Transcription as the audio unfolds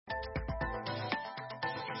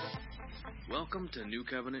Welcome to New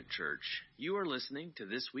Covenant Church. You are listening to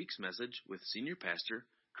this week's message with Senior Pastor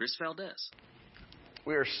Chris Valdez.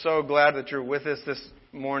 We are so glad that you're with us this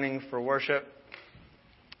morning for worship.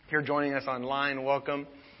 If you're joining us online, welcome.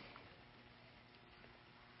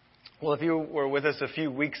 Well, if you were with us a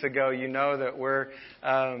few weeks ago, you know that we're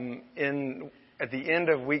at the end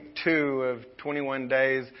of week 2 of 21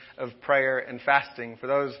 days of prayer and fasting. For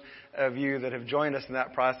those of you that have joined us in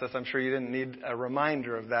that process, I'm sure you didn't need a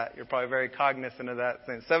reminder of that. You're probably very cognizant of that.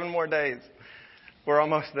 Saying 7 more days. We're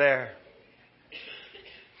almost there.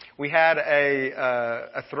 We had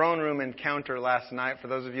a throne room encounter last night. For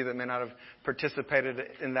those of you that may not have participated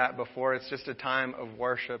in that before, it's just a time of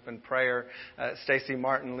worship and prayer. Stacy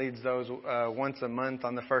Martin leads those once a month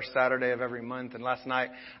on the first Saturday of every month. And last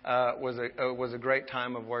night was a great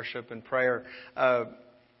time of worship and prayer.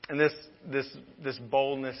 And this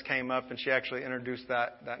boldness came up, and she actually introduced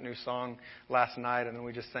that new song last night, and then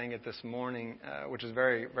we just sang it this morning, which is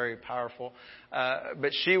very, very powerful.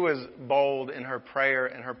 But she was bold in her prayer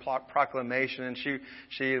and her proclamation, and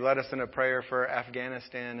she led us in a prayer for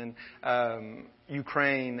Afghanistan and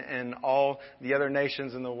Ukraine and all the other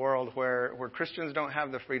nations in the world where Christians don't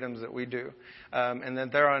have the freedoms that we do, and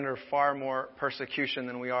that they're under far more persecution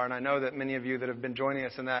than we are. And I know that many of you that have been joining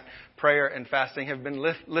us in that prayer and fasting have been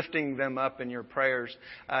lifting them up in your prayers,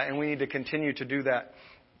 and we need to continue to do that.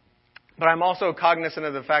 But I'm also cognizant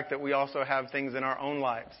of the fact that we also have things in our own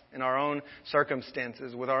lives, in our own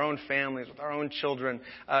circumstances, with our own families, with our own children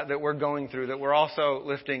that we're going through, that we're also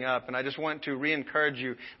lifting up. And I just want to re-encourage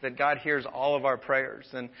you that God hears all of our prayers.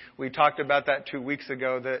 And we talked about that 2 weeks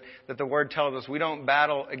ago, that the Word tells us we don't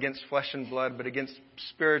battle against flesh and blood, but against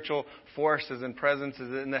spiritual forces and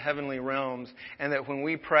presences in the heavenly realms. And that when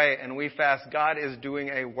we pray and we fast, God is doing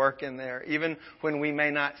a work in there, even when we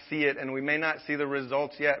may not see it and we may not see the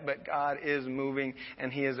results yet, but God is moving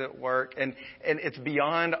and He is at work, and it's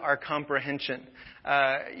beyond our comprehension.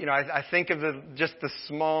 I think of just the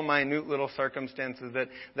small, minute little circumstances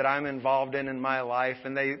that I'm involved in my life,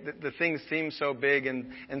 and the things seem so big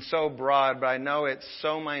and so broad, but I know it's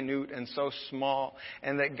so minute and so small,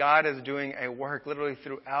 and that God is doing a work literally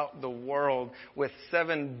throughout the world with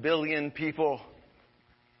 7 billion people.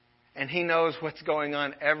 And He knows what's going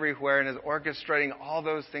on everywhere and is orchestrating all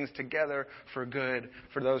those things together for good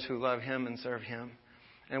for those who love Him and serve Him.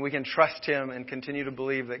 And we can trust Him and continue to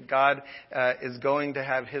believe that God is going to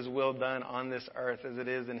have His will done on this earth as it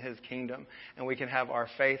is in His kingdom. And we can have our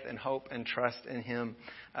faith and hope and trust in Him.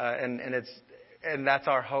 And that's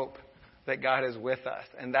our hope, that God is with us.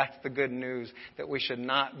 And that's the good news that we should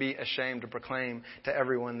not be ashamed to proclaim to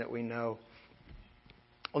everyone that we know.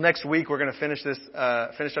 Well, next week we're going to finish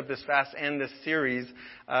up this fast and this series,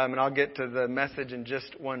 and I'll get to the message in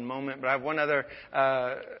just one moment. But I have one other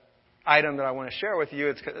item that I want to share with you.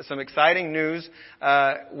 It's some exciting news.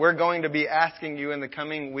 We're going to be asking you in the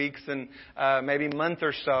coming weeks and maybe month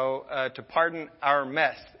or so to pardon our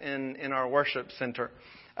mess in our worship center.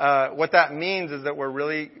 What that means is that we're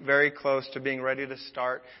really very close to being ready to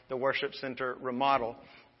start the worship center remodel.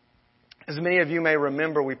 As many of you may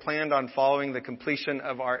remember, we planned on following the completion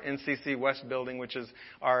of our NCC West building, which is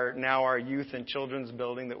now our youth and children's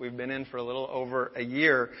building that we've been in for a little over a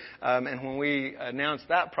year. And when we announced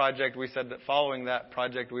that project, we said that following that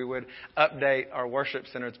project, we would update our worship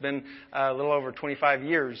center. It's been a little over 25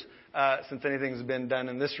 years since anything's been done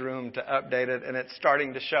in this room to update it, and it's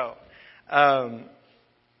starting to show.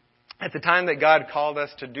 At the time that God called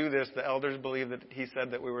us to do this, the elders believed that He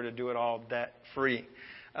said that we were to do it all debt-free.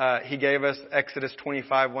 He gave us Exodus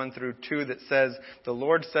 25, 1 through 2 that says, "The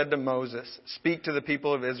Lord said to Moses, speak to the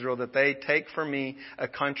people of Israel that they take for me a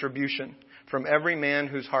contribution. From every man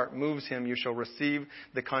whose heart moves him, you shall receive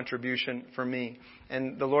the contribution for me."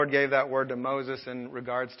 And the Lord gave that word to Moses in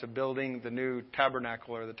regards to building the new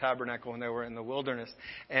tabernacle, or the tabernacle when they were in the wilderness.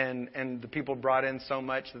 And the people brought in so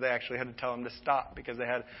much that they actually had to tell them to stop because they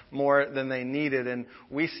had more than they needed. And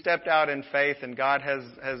we stepped out in faith, and God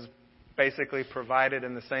has basically provided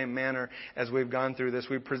in the same manner as we've gone through this.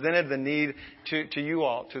 We presented the need to you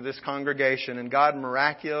all, to this congregation, and God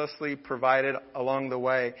miraculously provided along the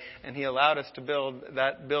way, and He allowed us to build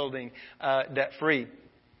that building debt-free.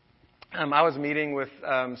 I was meeting with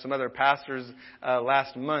some other pastors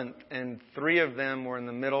last month, and 3 of them were in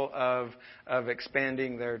the middle of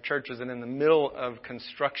expanding their churches and in the middle of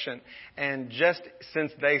construction. And just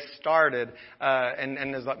since they started,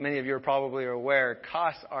 and as many of you are probably aware,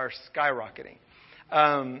 costs are skyrocketing.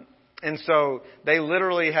 And so they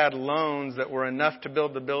literally had loans that were enough to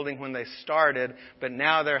build the building when they started, but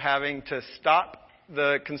now they're having to stop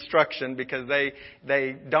the construction because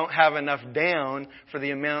they don't have enough down for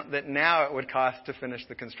the amount that now it would cost to finish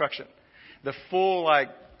the construction. The full,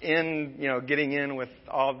 getting in with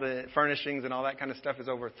all the furnishings and all that kind of stuff is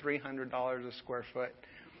over $300 a square foot.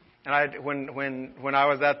 And when I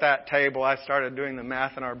was at that table, I started doing the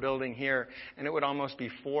math in our building here, and it would almost be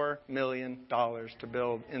 $4 million to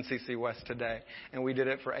build NCC West today. And we did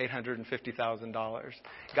it for $850,000.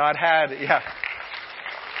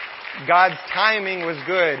 God's timing was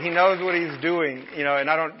good. He knows what He's doing,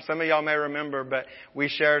 and some of y'all may remember, but we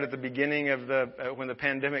shared at the beginning of when the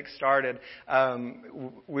pandemic started,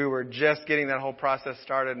 we were just getting that whole process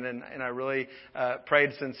started, and I really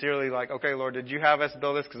prayed sincerely, okay, Lord, did you have us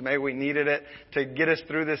build this? Because maybe we needed it to get us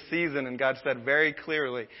through this season. And God said very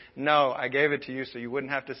clearly, no, I gave it to you so you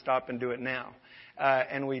wouldn't have to stop and do it now.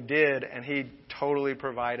 And we did, and He totally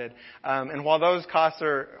provided. And while those costs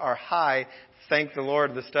are high, thank the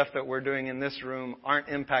Lord, the stuff that we're doing in this room aren't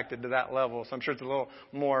impacted to that level. So I'm sure it's a little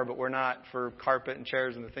more, but we're not for carpet and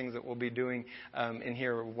chairs and the things that we'll be doing in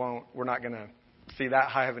here. We're not going to see that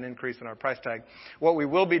high of an increase in our price tag. What we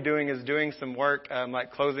will be doing is doing some work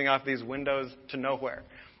like closing off these windows to nowhere.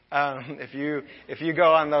 If you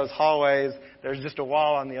go on those hallways, there's just a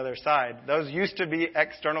wall on the other side. Those used to be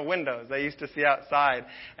external windows. They used to see outside,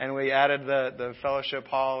 and we added the fellowship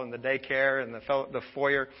hall and the daycare and the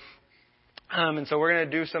foyer. And so we're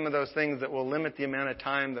going to do some of those things that will limit the amount of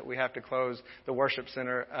time that we have to close the worship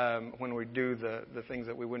center when we do the things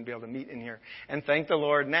that we wouldn't be able to meet in here. And thank the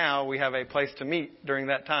Lord, now we have a place to meet during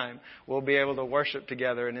that time. We'll be able to worship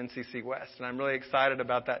together in NCC West. And I'm really excited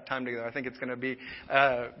about that time together. I think it's going to be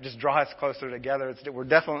just draw us closer together. We're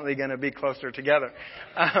definitely going to be closer together.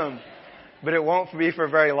 But it won't be for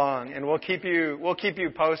very long, and we'll keep you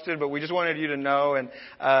posted. But we just wanted you to know, and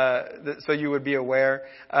so you would be aware.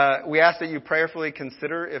 We ask that you prayerfully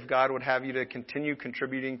consider if God would have you to continue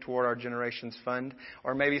contributing toward our Generations Fund,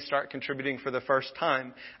 or maybe start contributing for the first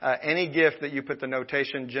time. Any gift that you put the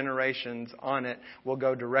notation Generations on it will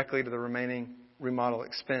go directly to the remaining remodel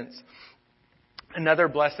expense. Another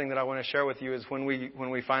blessing that I want to share with you is when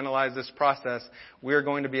we finalize this process, we're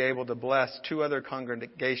going to be able to bless 2 other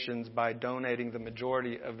congregations by donating the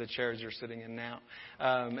majority of the chairs you're sitting in now.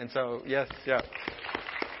 And so, yes, yeah.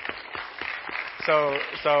 So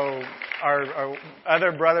our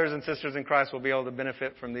other brothers and sisters in Christ will be able to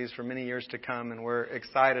benefit from these for many years to come, and we're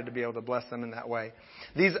excited to be able to bless them in that way.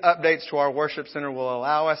 These updates to our worship center will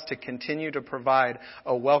allow us to continue to provide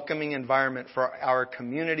a welcoming environment for our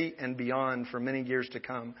community and beyond for many years to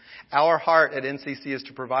come. Our heart at NCC is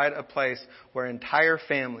to provide a place where entire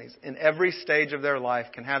families in every stage of their life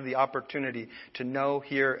can have the opportunity to know,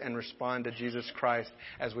 hear, and respond to Jesus Christ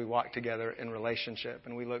as we walk together in relationship.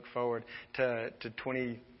 And we look forward to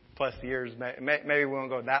 20 plus years. Maybe we won't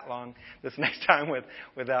go that long this next time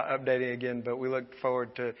without updating again, but we look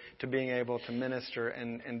forward to being able to minister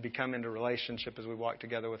and become into relationship as we walk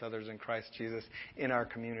together with others in Christ Jesus in our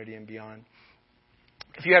community and beyond.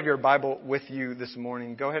 If you have your Bible with you this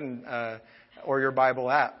morning, go ahead and or your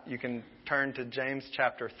Bible app, you can turn to James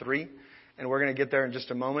chapter 3, and we're going to get there in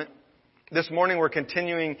just a moment. This morning we're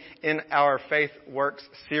continuing in our Faith Works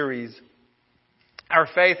series. Our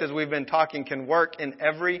faith, as we've been talking, can work in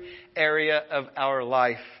every area of our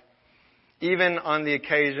life, even on the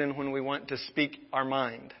occasion when we want to speak our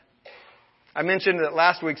mind. I mentioned that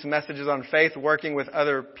last week's messages on faith working with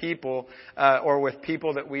other people or with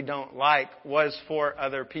people that we don't like was for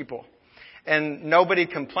other people. And nobody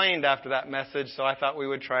complained after that message, so I thought we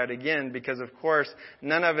would try it again because, of course,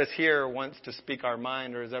 none of us here wants to speak our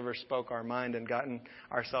mind or has ever spoke our mind and gotten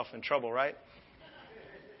ourselves in trouble, right?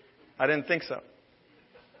 I didn't think so.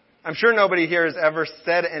 I'm sure nobody here has ever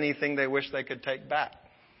said anything they wish they could take back.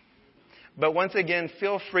 But once again,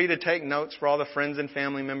 feel free to take notes for all the friends and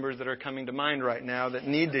family members that are coming to mind right now that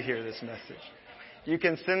need to hear this message. You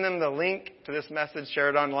can send them the link to this message, share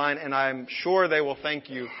it online, and I'm sure they will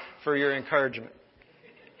thank you for your encouragement.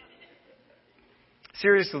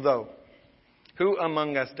 Seriously though, who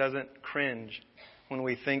among us doesn't cringe when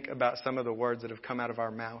we think about some of the words that have come out of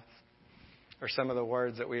our mouth, or some of the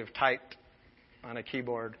words that we have typed on a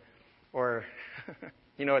keyboard? Or,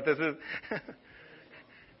 you know what this is?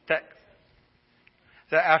 Text.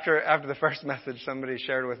 So after the first message, somebody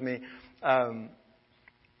shared with me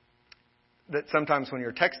that sometimes when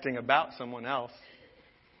you're texting about someone else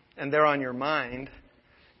and they're on your mind,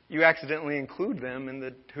 you accidentally include them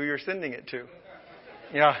in who you're sending it to.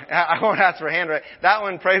 You know, I won't ask for hand right. That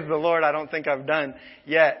one, praise the Lord, I don't think I've done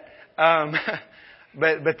yet.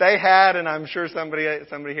 But they had, and I'm sure somebody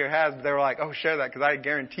here has. But they were like, "Oh, share that," because I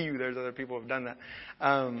guarantee you, there's other people who've done that.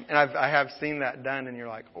 And I have seen that done, and you're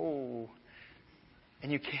like, "Oh," and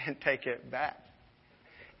you can't take it back.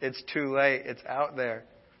 It's too late. It's out there.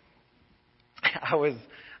 I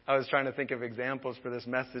I was trying to think of examples for this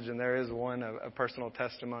message, and there is one, a personal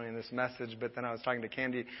testimony in this message. But then I was talking to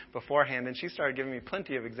Candy beforehand, and she started giving me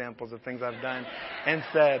plenty of examples of things I've done and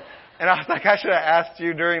said. And I was like, I should have asked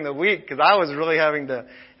you during the week, because I was really having to,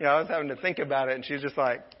 I was having to think about it. And she's just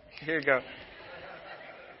like, here you go.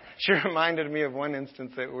 She reminded me of one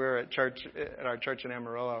instance that we were at our church in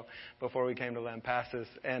Amarillo before we came to Lampasas,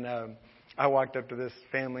 and I walked up to this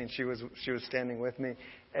family, and she was standing with me,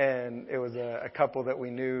 and it was a couple that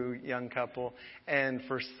we knew, young couple, and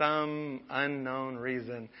for some unknown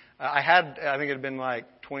reason, I think it had been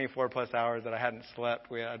like 24 plus hours that I hadn't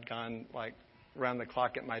slept. We had gone like around the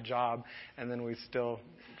clock at my job, and then we still,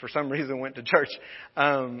 for some reason, went to church.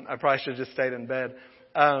 I probably should have just stayed in bed.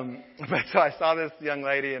 But so I saw this young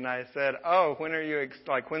lady, and I said, "Oh, when are you,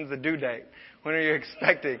 when's the due date? When are you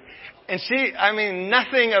expecting?" And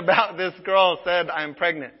nothing about this girl said I'm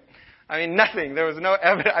pregnant. Nothing. There was no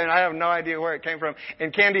evidence. I have no idea where it came from.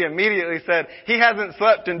 And Candy immediately said, "He hasn't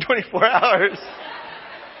slept in 24 hours."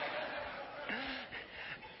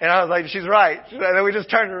 And I was like, she's right. And then we just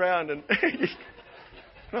turned around, and it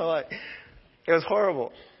was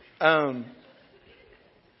horrible.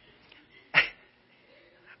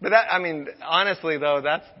 But honestly though,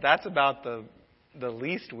 that's about the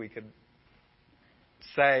least we could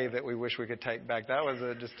say that we wish we could take back. That was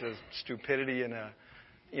just a stupidity and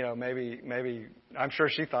maybe I'm sure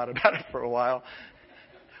she thought about it for a while,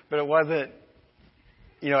 but it wasn't,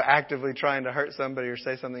 actively trying to hurt somebody or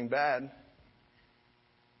say something bad.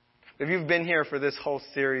 If you've been here for this whole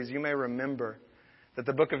series, you may remember that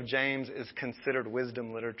the book of James is considered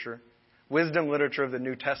wisdom literature. Wisdom literature of the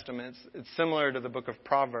New Testament. It's similar to the book of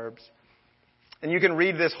Proverbs. And you can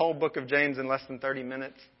read this whole book of James in less than 30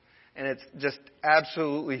 minutes. And it's just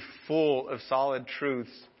absolutely full of solid truths,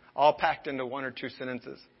 all packed into one or two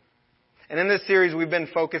sentences. And in this series, we've been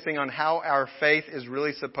focusing on how our faith is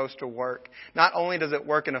really supposed to work. Not only does it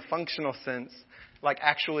work in a functional sense, like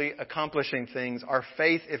actually accomplishing things, our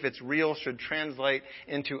faith, if it's real, should translate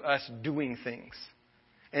into us doing things.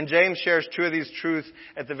 And James shares two of these truths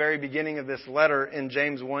at the very beginning of this letter in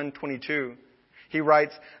James 1:22. He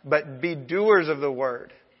writes, "But be doers of the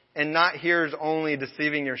word, and not hearers only,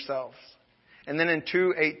 deceiving yourselves." And then in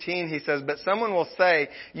 2:18 he says, "But someone will say,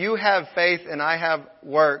 'You have faith and I have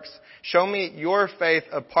works. Show me your faith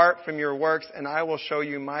apart from your works, and I will show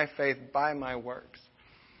you my faith by my works.'"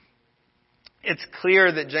 It's clear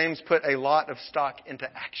that James put a lot of stock into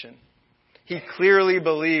action. He clearly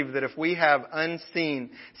believed that if we have unseen,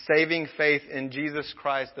 saving faith in Jesus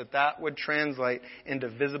Christ, that would translate into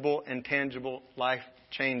visible and tangible life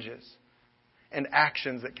changes and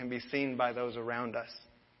actions that can be seen by those around us.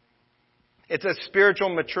 It's a spiritual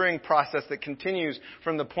maturing process that continues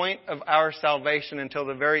from the point of our salvation until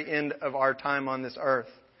the very end of our time on this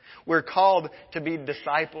earth. We're called to be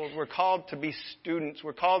disciples. We're called to be students.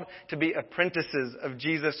 We're called to be apprentices of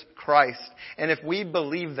Jesus Christ. And if we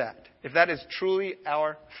believe that, if that is truly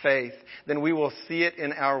our faith, then we will see it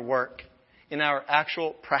in our work, in our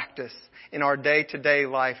actual practice, in our day-to-day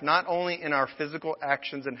life, not only in our physical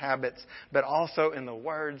actions and habits, but also in the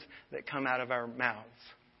words that come out of our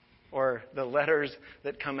mouths or the letters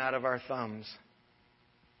that come out of our thumbs.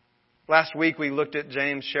 Last week we looked at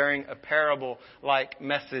James sharing a parable-like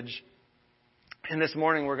message. And this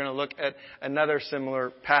morning we're going to look at another similar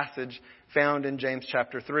passage found in James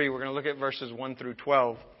chapter 3. We're going to look at verses 1 through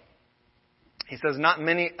 12. He says, "Not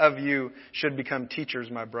many of you should become teachers,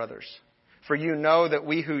 my brothers. For you know that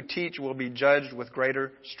we who teach will be judged with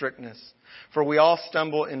greater strictness. For we all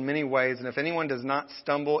stumble in many ways, and if anyone does not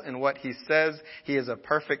stumble in what he says, he is a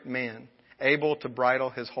perfect man, able to bridle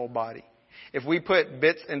his whole body. If we put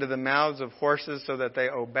bits into the mouths of horses so that they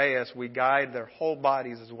obey us, we guide their whole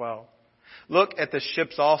bodies as well. Look at the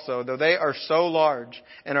ships also. Though they are so large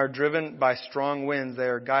and are driven by strong winds, they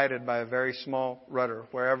are guided by a very small rudder,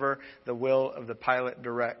 wherever the will of the pilot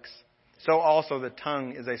directs. So also the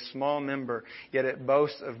tongue is a small member, yet it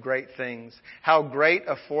boasts of great things. How great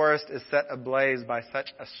a forest is set ablaze by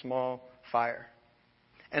such a small fire.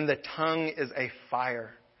 And the tongue is a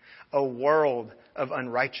fire, a world of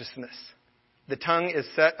unrighteousness. The tongue is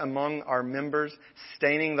set among our members,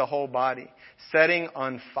 staining the whole body, setting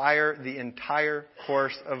on fire the entire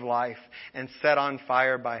course of life, and set on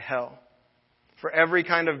fire by hell. For every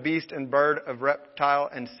kind of beast and bird, of reptile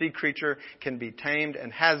and sea creature can be tamed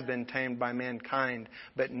and has been tamed by mankind,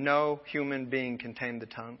 but no human being can tame the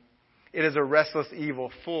tongue. It is a restless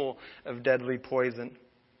evil full of deadly poison.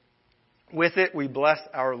 With it we bless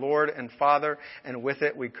our Lord and Father, and with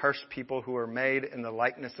it we curse people who are made in the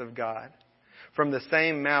likeness of God. From the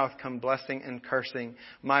same mouth come blessing and cursing.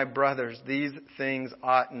 My brothers, these things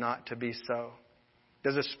ought not to be so.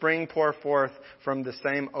 Does a spring pour forth from the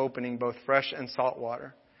same opening both fresh and salt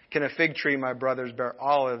water? Can a fig tree, my brothers, bear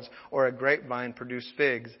olives, or a grapevine produce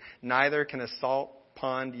figs? Neither can a salt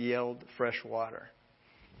pond yield fresh water.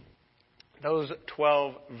 Those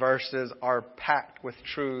 12 verses are packed with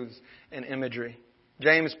truths and imagery.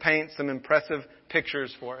 James paints some impressive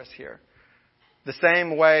pictures for us here. The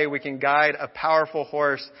same way we can guide a powerful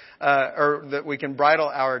horse, or that we can bridle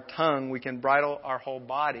our tongue, we can bridle our whole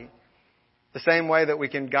body. The same way that we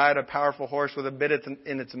can guide a powerful horse with a bit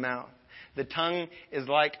in its mouth. The tongue is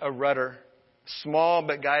like a rudder, small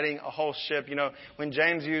but guiding a whole ship. You know, when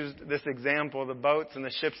James used this example, the boats and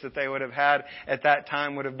the ships that they would have had at that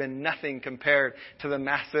time would have been nothing compared to the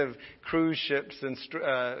massive cruise ships and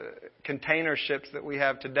container ships that we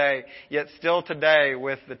have today. Yet still today,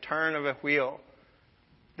 with the turn of a wheel,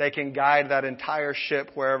 they can guide that entire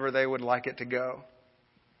ship wherever they would like it to go.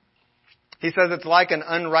 He says it's like an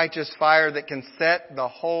unrighteous fire that can set the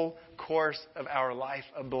whole course of our life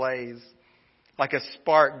ablaze, like a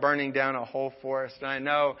spark burning down a whole forest. And I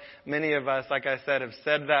know many of us, like I said, have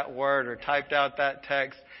said that word or typed out that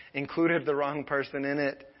text, included the wrong person in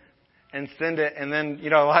it, and send it. And then,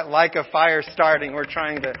 like a fire starting, we're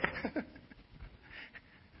trying to...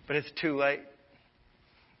 But it's too late.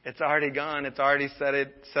 It's already gone. It's already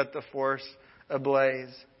set the force ablaze.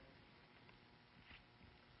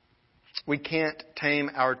 We can't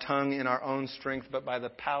tame our tongue in our own strength, but by the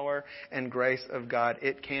power and grace of God,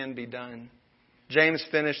 it can be done. James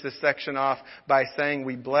finished this section off by saying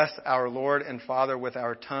we bless our Lord and Father with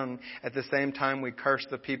our tongue. At the same time, we curse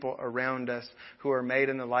the people around us who are made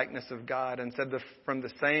in the likeness of God. And said from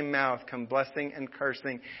the same mouth come blessing and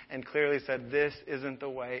cursing. And clearly said this isn't the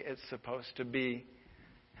way it's supposed to be.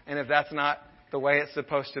 And if that's not the way it's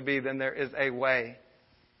supposed to be, then there is a way.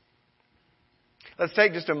 Let's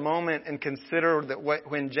take just a moment and consider that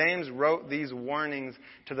when James wrote these warnings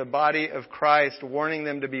to the body of Christ, warning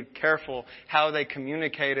them to be careful how they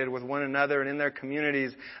communicated with one another and in their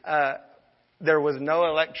communities, there was no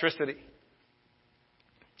electricity.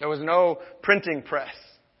 There was no printing press.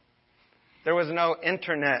 There was no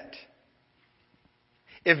internet.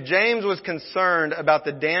 If James was concerned about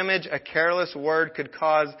the damage a careless word could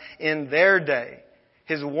cause in their day,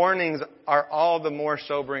 his warnings are all the more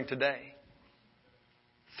sobering today.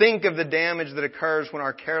 Think of the damage that occurs when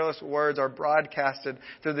our careless words are broadcasted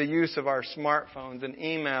through the use of our smartphones and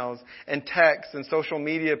emails and texts and social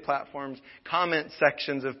media platforms, comment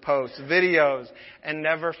sections of posts, videos, and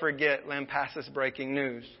never forget Lampasas breaking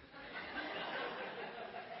news.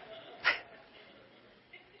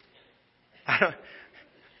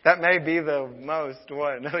 That may be the most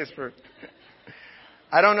one, at least for...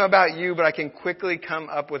 I don't know about you, but I can quickly come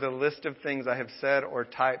up with a list of things I have said or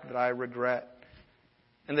typed that I regret.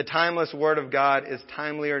 And the timeless Word of God is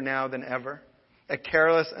timelier now than ever. A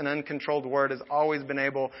careless and uncontrolled word has always been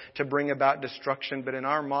able to bring about destruction, but in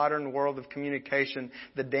our modern world of communication,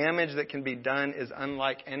 the damage that can be done is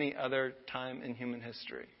unlike any other time in human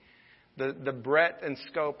history. The breadth and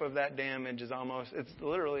scope of that damage is it's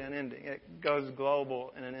literally unending. It goes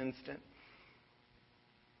global in an instant.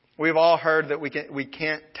 We've all heard that we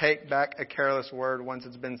can't take back a careless word once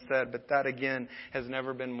it's been said, but that again has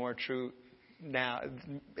never been more true now,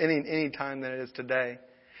 any time than it is today.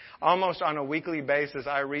 Almost on a weekly basis,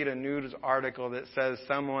 I read a news article that says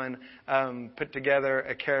someone put together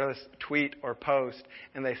a careless tweet or post,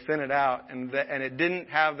 and they sent it out, and it didn't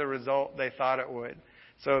have the result they thought it would,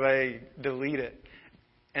 so they delete it.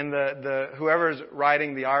 And the whoever's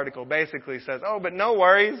writing the article basically says, "Oh, but no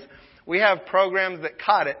worries, we have programs that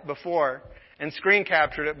caught it before and screen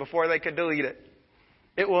captured it before they could delete it.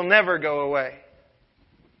 It will never go away."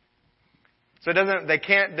 So they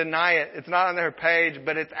can't deny it. It's not on their page,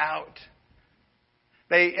 but it's out.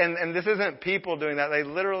 And this isn't people doing that. They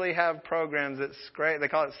literally have programs that they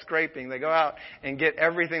call it scraping. They go out and get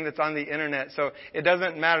everything that's on the internet. So it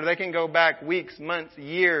doesn't matter. They can go back weeks, months,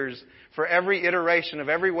 years for every iteration of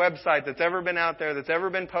every website that's ever been out there, that's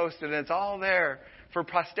ever been posted, and it's all there for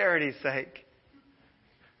posterity's sake.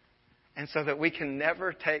 And so that we can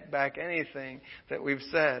never take back anything that we've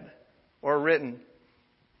said or written.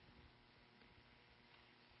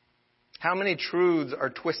 How many truths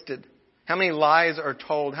are twisted? How many lies are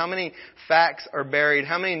told? How many facts are buried?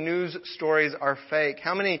 How many news stories are fake?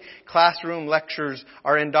 How many classroom lectures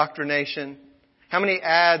are indoctrination? How many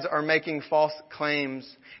ads are making false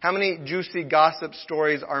claims? How many juicy gossip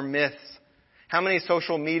stories are myths? How many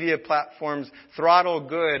social media platforms throttle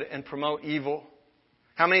good and promote evil?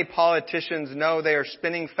 How many politicians know they are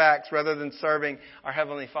spinning facts rather than serving our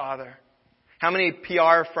Heavenly Father? How many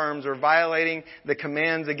PR firms are violating the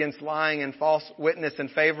commands against lying and false witness in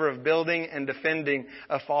favor of building and defending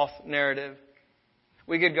a false narrative?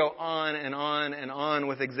 We could go on and on and on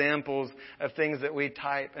with examples of things that we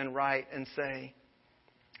type and write and say.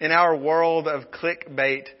 In our world of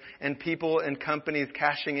clickbait and people and companies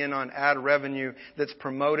cashing in on ad revenue that's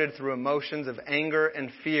promoted through emotions of anger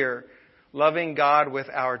and fear, loving God with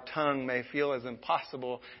our tongue may feel as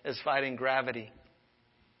impossible as fighting gravity.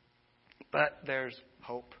 But there's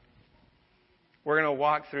hope. We're going to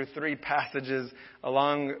walk through 3 passages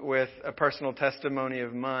along with a personal testimony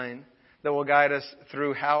of mine that will guide us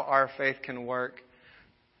through how our faith can work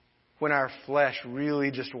when our flesh really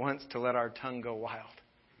just wants to let our tongue go wild.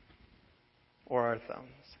 Or our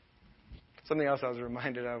thumbs. Something else I was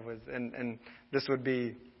reminded of was, and this would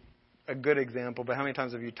be a good example, but how many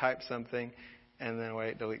times have you typed something and then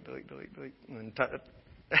wait, delete, and then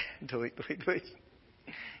delete,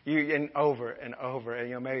 and over,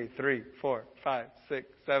 and maybe 3, 4, 5, 6,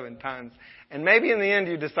 7 times. And maybe in the end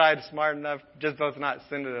you decide smart enough, just let's not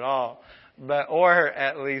send it at all. Or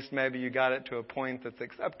at least maybe you got it to a point that's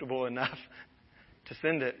acceptable enough to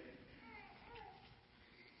send it.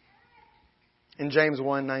 In James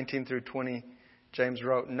 1:19 through 20, James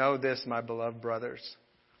wrote, "Know this, my beloved brothers.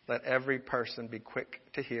 Let every person be quick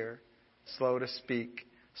to hear, slow to speak,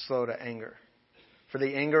 slow to anger. For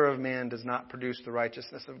the anger of man does not produce the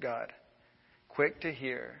righteousness of God." Quick to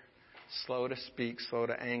hear, slow to speak, slow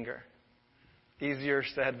to anger. Easier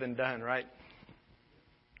said than done, right?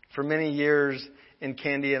 For many years in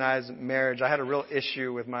Candy and I's marriage, I had a real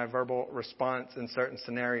issue with my verbal response in certain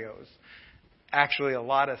scenarios. Actually, a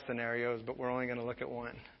lot of scenarios, but we're only going to look at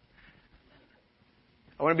one.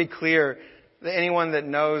 I want to be clear that anyone that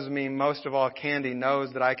knows me, most of all Candy,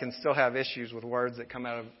 knows that I can still have issues with words that come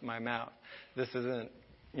out of my mouth. This isn't,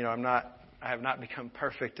 I have not become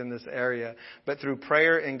perfect in this area. But through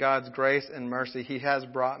prayer and God's grace and mercy, He has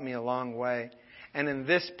brought me a long way. And in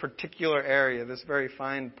this particular area, this very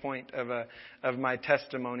fine point of my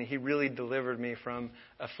testimony, He really delivered me from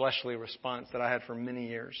a fleshly response that I had for many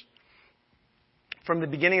years. From the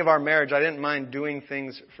beginning of our marriage, I didn't mind doing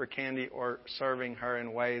things for Candy or serving her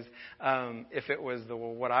in ways if it was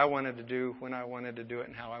what I wanted to do, when I wanted to do it,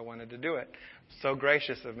 and how I wanted to do it. So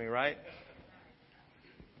gracious of me, right?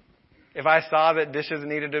 If I saw that dishes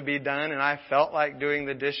needed to be done and I felt like doing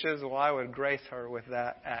the dishes, well, I would grace her with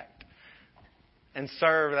that act and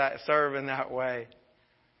serve in that way,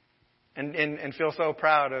 and feel so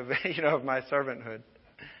proud of of my servanthood.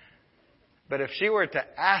 But if she were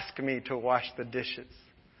to ask me to wash the dishes,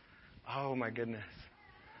 oh my goodness,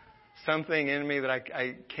 something in me that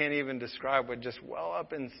I can't even describe would just well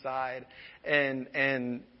up inside,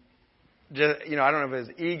 and just, I don't know if it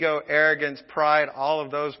was ego, arrogance, pride, all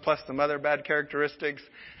of those plus some other bad characteristics,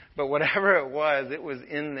 but whatever it was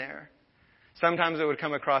in there. Sometimes it would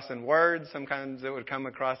come across in words, sometimes it would come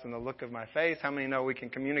across in the look of my face. How many know we can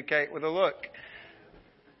communicate with a look?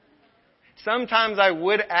 Sometimes I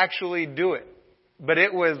would actually do it, but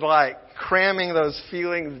it was like cramming those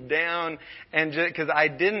feelings down, and because I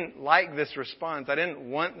didn't like this response. I didn't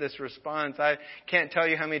want this response. I can't tell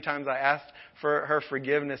you how many times I asked for her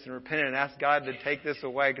forgiveness and repented and asked God to take this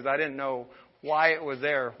away because I didn't know why it was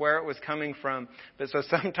there, where it was coming from. But so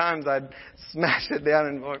sometimes I'd smash it down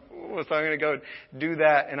and look, so I'm going to go do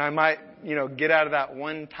that. And I might, get out of that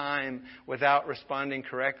one time without responding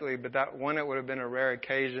correctly. But that one, it would have been a rare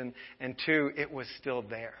occasion. And 2, it was still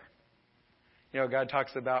there. God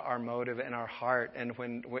talks about our motive and our heart. And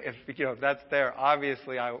if that's there,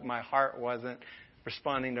 obviously my heart wasn't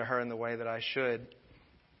responding to her in the way that I should.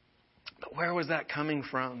 But where was that coming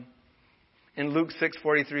from? In Luke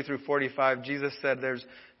 6:43 through 45, Jesus said, "There's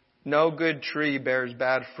no good tree bears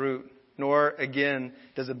bad fruit, nor again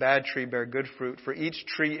does a bad tree bear good fruit. For each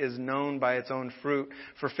tree is known by its own fruit.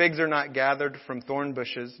 For figs are not gathered from thorn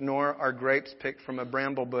bushes, nor are grapes picked from a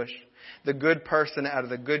bramble bush. The good person out of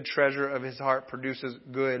the good treasure of his heart produces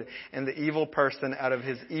good, and the evil person out of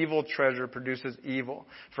his evil treasure produces evil.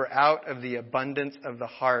 For out of the abundance of the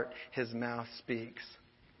heart his mouth speaks."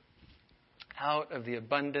 Out of the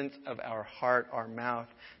abundance of our heart, our mouth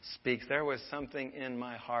speaks. There was something in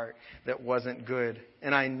my heart that wasn't good.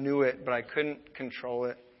 And I knew it, but I couldn't control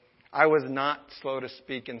it. I was not slow to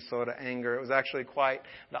speak and slow to anger. It was actually quite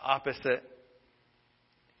the opposite.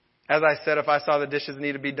 As I said, if I saw the dishes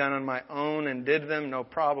need to be done on my own and did them, no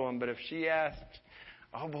problem. But if she asked,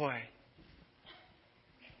 oh boy,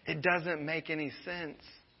 it doesn't make any sense.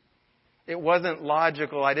 It wasn't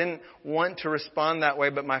logical. I didn't want to respond that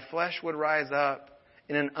way, but my flesh would rise up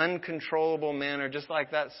in an uncontrollable manner, just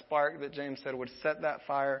like that spark that James said would set that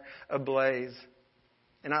fire ablaze.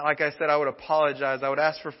 And like I said, I would apologize. I would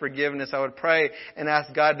ask for forgiveness. I would pray and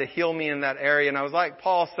ask God to heal me in that area. And I was like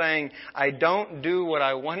Paul saying, I don't do what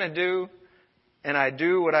I want to do, and I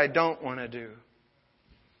do what I don't want to do.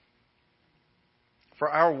 For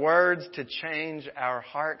our words to change, our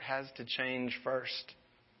heart has to change first.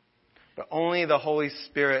 But only the Holy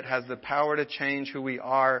Spirit has the power to change who we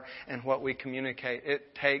are and what we communicate.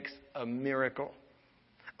 It takes a miracle,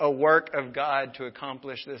 a work of God to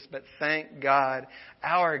accomplish this. But thank God,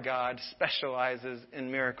 our God specializes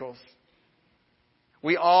in miracles.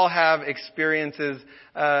 We all have experiences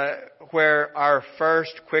where our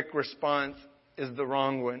first quick response is the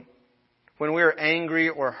wrong one. When we're angry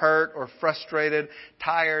or hurt or frustrated,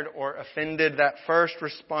 tired or offended, that first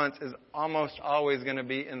response is almost always going to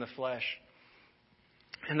be in the flesh.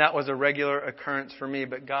 And that was a regular occurrence for me,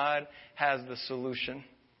 but God has the solution.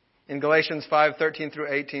 In Galatians 5:13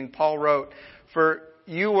 through 18, Paul wrote, "For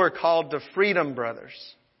you were called to freedom,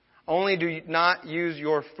 brothers. Only do not use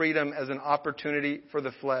your freedom as an opportunity for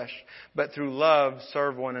the flesh, but through love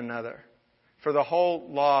serve one another. For the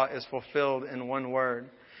whole law is fulfilled in one word.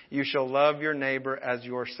 You shall love your neighbor as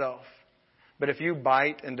yourself. But if you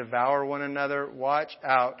bite and devour one another, watch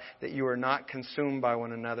out that you are not consumed by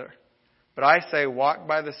one another. But I say, walk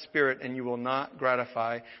by the Spirit, and you will not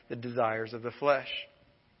gratify the desires of the flesh.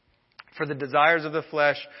 For the desires of the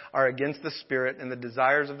flesh are against the Spirit, and the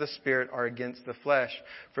desires of the Spirit are against the flesh.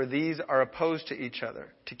 For these are opposed to each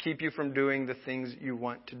other, to keep you from doing the things you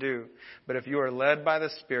want to do. But if you are led by the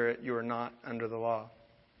Spirit, you are not under the law."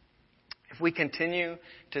 If we continue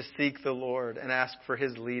to seek the Lord and ask for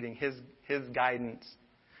His leading, His guidance,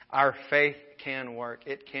 our faith can work.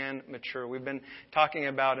 It can mature. We've been talking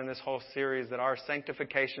about in this whole series that our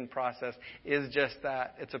sanctification process is just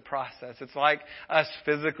that. It's a process. It's like us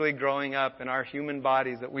physically growing up in our human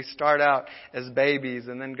bodies, that we start out as babies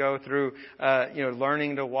and then go through,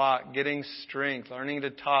 learning to walk, getting strength, learning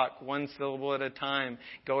to talk one syllable at a time,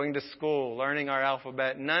 going to school, learning our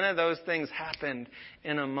alphabet. None of those things happened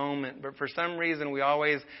in a moment. But for some reason, we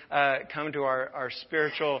always come to our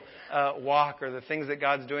spiritual walk or the things that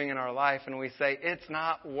God's doing in our life, and we say, it's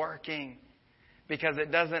not working because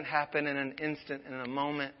it doesn't happen in an instant, in a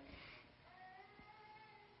moment.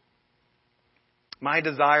 My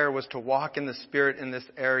desire was to walk in the Spirit in this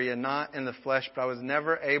area, not in the flesh, but I was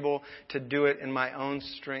never able to do it in my own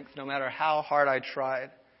strength, no matter how hard I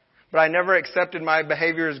tried. But I never accepted my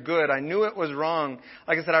behavior as good. I knew it was wrong.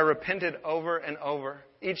 Like I said, I repented over and over.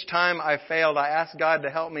 Each time I failed, I asked God to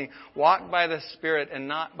help me walk by the Spirit and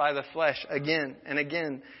not by the flesh again and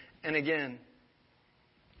again and again.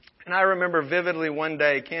 And I remember vividly one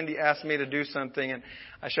day, Candy asked me to do something, and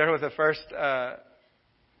I shared it with the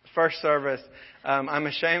first service. I'm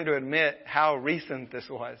ashamed to admit how recent this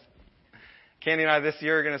was. Candy and I this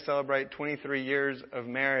year are going to celebrate 23 years of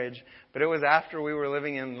marriage, but it was after we were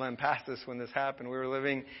living in Lampasas when this happened. We were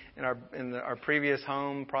living in our previous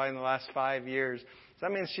home probably in the last 5 years. So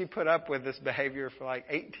that means she put up with this behavior for like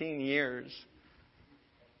 18 years.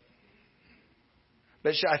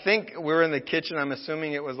 But I think we were in the kitchen. I'm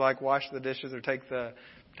assuming it was like wash the dishes or take the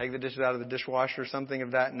dishes out of the dishwasher or something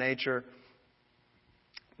of that nature.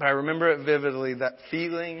 But I remember it vividly. That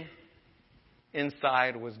feeling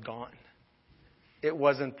inside was gone. It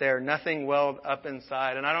wasn't there. Nothing welled up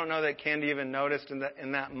inside. And I don't know that Candy even noticed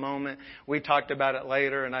in that moment. We talked about it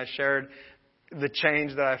later, and I shared the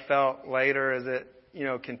change that I felt later as it,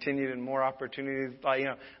 continued and more opportunities.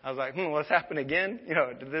 I was like, what's happened again?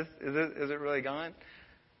 Is it really gone?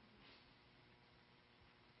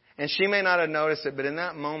 And she may not have noticed it, but in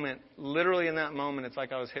that moment, literally in that moment, it's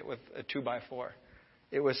like I was hit with a 2x4.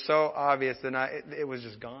 It was so obvious that it was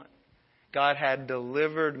just gone. God had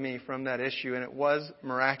delivered me from that issue, and it was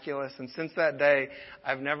miraculous. And since that day,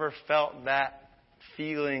 I've never felt that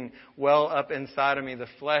feeling well up inside of me, the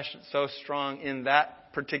flesh so strong in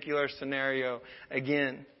that particular scenario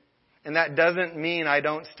again. And that doesn't mean I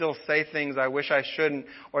don't still say things I wish I shouldn't,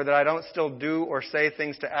 or that I don't still do or say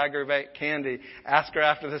things to aggravate Candy. Ask her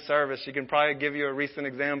after the service. She can probably give you a recent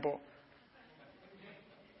example.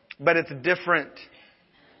 But it's different.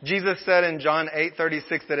 Jesus said in John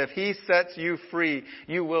 8:36 that if He sets you free,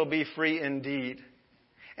 you will be free indeed.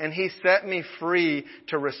 And He set me free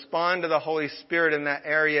to respond to the Holy Spirit in that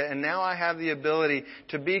area. And now I have the ability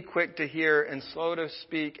to be quick to hear and slow to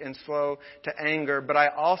speak and slow to anger. But I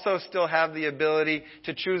also still have the ability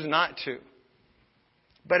to choose not to.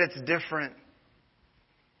 But it's different.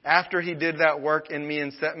 After He did that work in me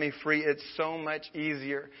and set me free, it's so much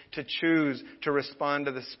easier to choose to respond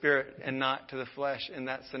to the Spirit and not to the flesh in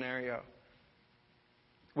that scenario.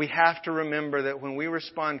 We have to remember that when we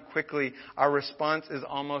respond quickly, our response is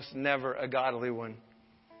almost never a godly one.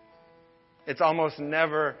 It's almost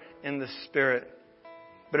never in the Spirit.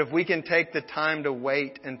 But if we can take the time to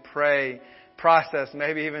wait and pray, process,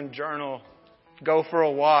 maybe even journal, go for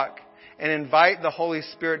a walk, and invite the Holy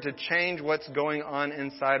Spirit to change what's going on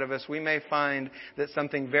inside of us, we may find that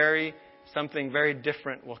something very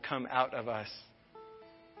different will come out of us.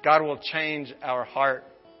 God will change our heart.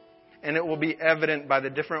 And it will be evident by the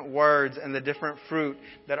different words and the different fruit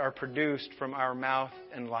that are produced from our mouth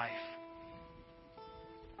and life.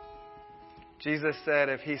 Jesus said,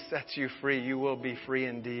 if He sets you free, you will be free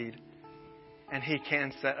indeed. And He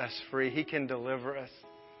can set us free. He can deliver us.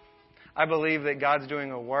 I believe that God's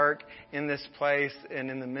doing a work in this place and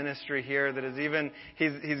in the ministry here that is even,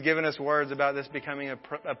 He's given us words about this becoming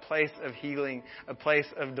a place of healing, a place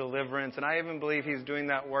of deliverance. And I even believe He's doing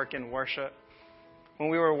that work in worship. When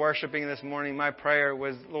we were worshiping this morning, my prayer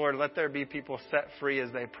was, Lord, let there be people set free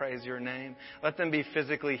as they praise Your name. Let them be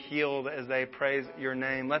physically healed as they praise Your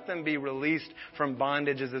name. Let them be released from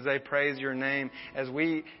bondages as they praise Your name. As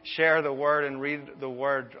we share the Word and read the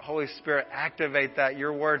Word, Holy Spirit, activate that.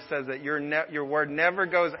 Your Word says that Your Word never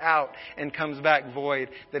goes out and comes back void,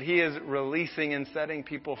 that He is releasing and setting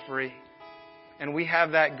people free. And we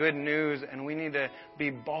have that good news, and we need to be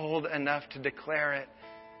bold enough to declare it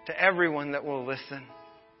to everyone that will listen.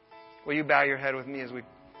 Will you bow your head with me as we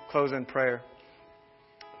close in prayer?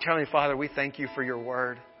 Heavenly Father, we thank You for Your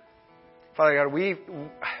Word. Father God,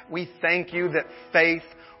 we thank You that faith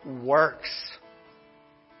works.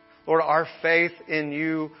 Lord, our faith in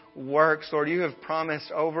You works. Lord, You have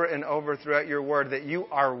promised over and over throughout Your Word that You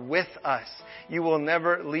are with us. You will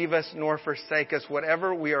never leave us nor forsake us.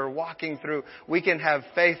 Whatever we are walking through, we can have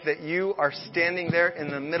faith that You are standing there in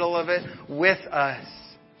the middle of it with us.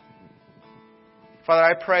 Father,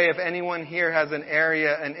 I pray if anyone here has an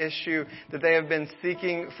area, an issue that they have been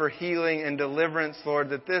seeking for healing and deliverance,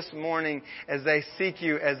 Lord, that this morning as they seek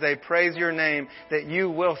You, as they praise Your name, that You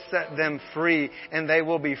will set them free and they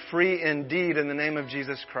will be free indeed in the name of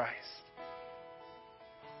Jesus Christ.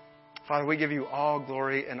 Father, we give You all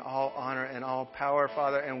glory and all honor and all power,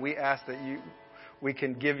 Father, and we ask that we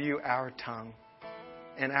can give You our tongue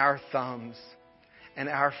and our thumbs and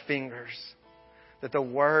our fingers, that the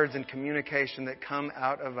words and communication that come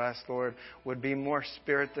out of us, Lord, would be more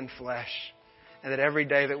spirit than flesh. And that every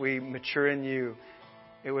day that we mature in You,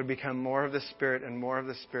 it would become more of the Spirit and more of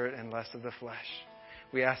the Spirit and less of the flesh.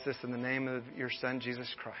 We ask this in the name of Your Son, Jesus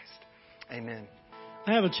Christ. Amen.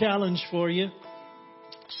 I have a challenge for you.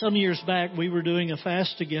 Some years back, we were doing a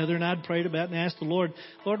fast together, and I'd prayed about it and asked the Lord,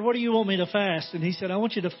 Lord, what do You want me to fast? And He said, I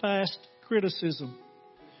want you to fast criticism.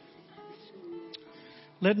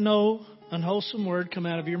 Let no unwholesome word come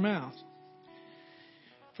out of your mouth.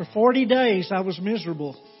 For 40 days, I was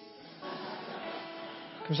miserable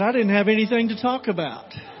because I didn't have anything to talk about.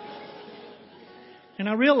 And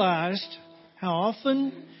I realized how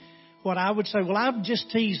often what I would say, well, I'm just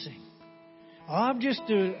teasing. Oh, I'm just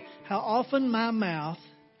doing. How often my mouth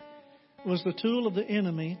was the tool of the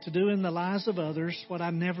enemy to do in the lives of others what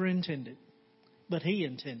I never intended, but he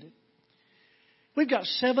intended. We've got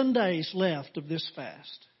 7 days left of this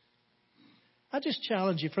fast. I just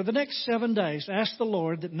challenge you, for the next 7 days, ask the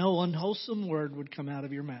Lord that no unwholesome word would come out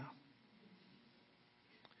of your mouth.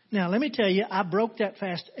 Now, let me tell you, I broke that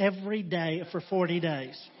fast every day for 40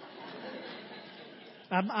 days.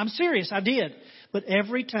 I'm serious, I did. But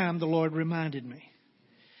every time the Lord reminded me.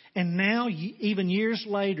 And now, even years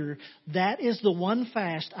later, that is the one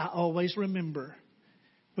fast I always remember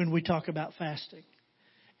when we talk about fasting.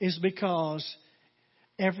 Is because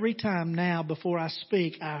every time now before I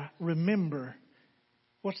speak, I remember,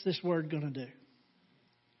 what's this word going to do?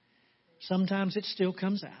 Sometimes it still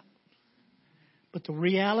comes out. But the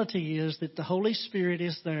reality is that the Holy Spirit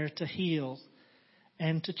is there to heal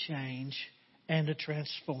and to change and to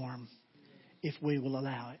transform if we will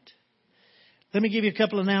allow it. Let me give you a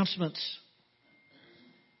couple of announcements.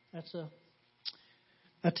 That's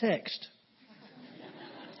a text.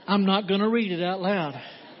 I'm not going to read it out loud.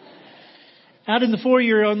 Out in the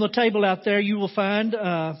foyer on the table out there, you will find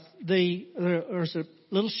there's a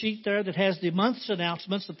little sheet there that has the month's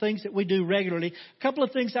announcements, the things that we do regularly. A couple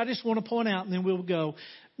of things I just want to point out, and then we'll go.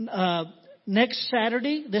 Next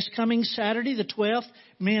Saturday, this coming Saturday, the 12th,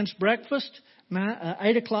 men's breakfast,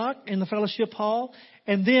 8 o'clock in the fellowship hall.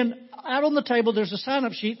 And then out on the table, there's a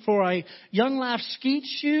sign-up sheet for a Young Life Skeet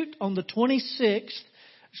Shoot on the 26th.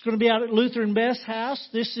 It's going to be out at Luther and Beth's house.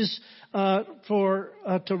 This is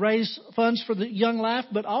to raise funds for the Young Life,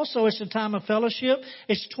 but also it's a time of fellowship.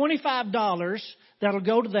 It's $25. That'll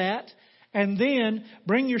go to that. And then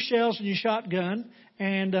bring your shells and your shotgun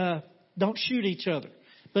and don't shoot each other.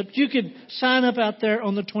 But you could sign up out there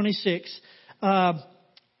on the 26th.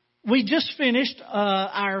 we just finished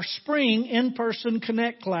our spring in-person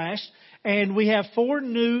Connect class, and we have 4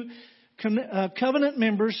 new covenant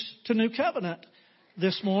members to New Covenant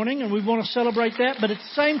this morning, and we want to celebrate that. But at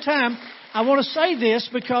the same time, I want to say this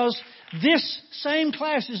because this same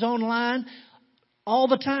class is online all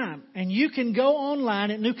the time. And you can go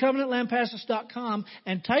online at newcovenantlampasas.com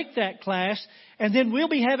and take that class. And then we'll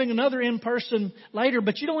be having another in-person later.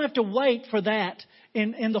 But you don't have to wait for that.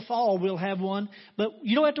 In the fall, we'll have one. But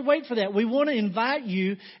you don't have to wait for that. We want to invite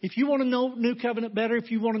you, if you want to know New Covenant better,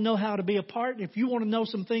 if you want to know how to be a part, if you want to know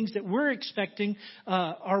some things that we're expecting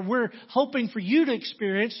or we're hoping for you to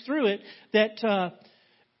experience through it, that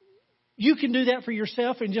you can do that for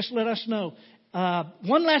yourself and just let us know.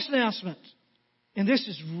 One last announcement. And this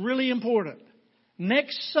is really important.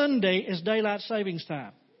 Next Sunday is daylight savings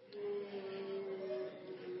time.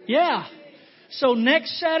 Yeah. So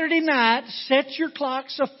next Saturday night, set your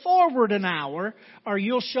clocks forward an hour, or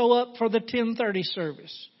you'll show up for the 10:30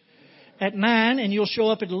 service at 9, and you'll show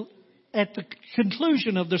up at the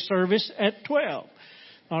conclusion of the service at 12.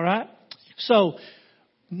 All right? So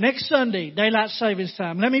next Sunday, daylight savings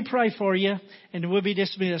time. Let me pray for you, and we'll be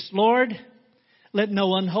dismissed. Lord, let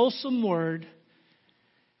no unwholesome word,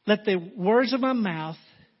 let the words of my mouth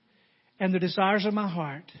and the desires of my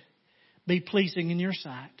heart be pleasing in your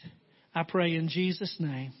sight. I pray in Jesus'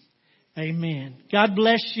 name. Amen. God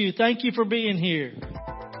bless you. Thank you for being here.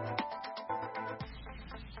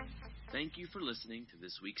 Thank you for listening to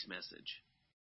this week's message.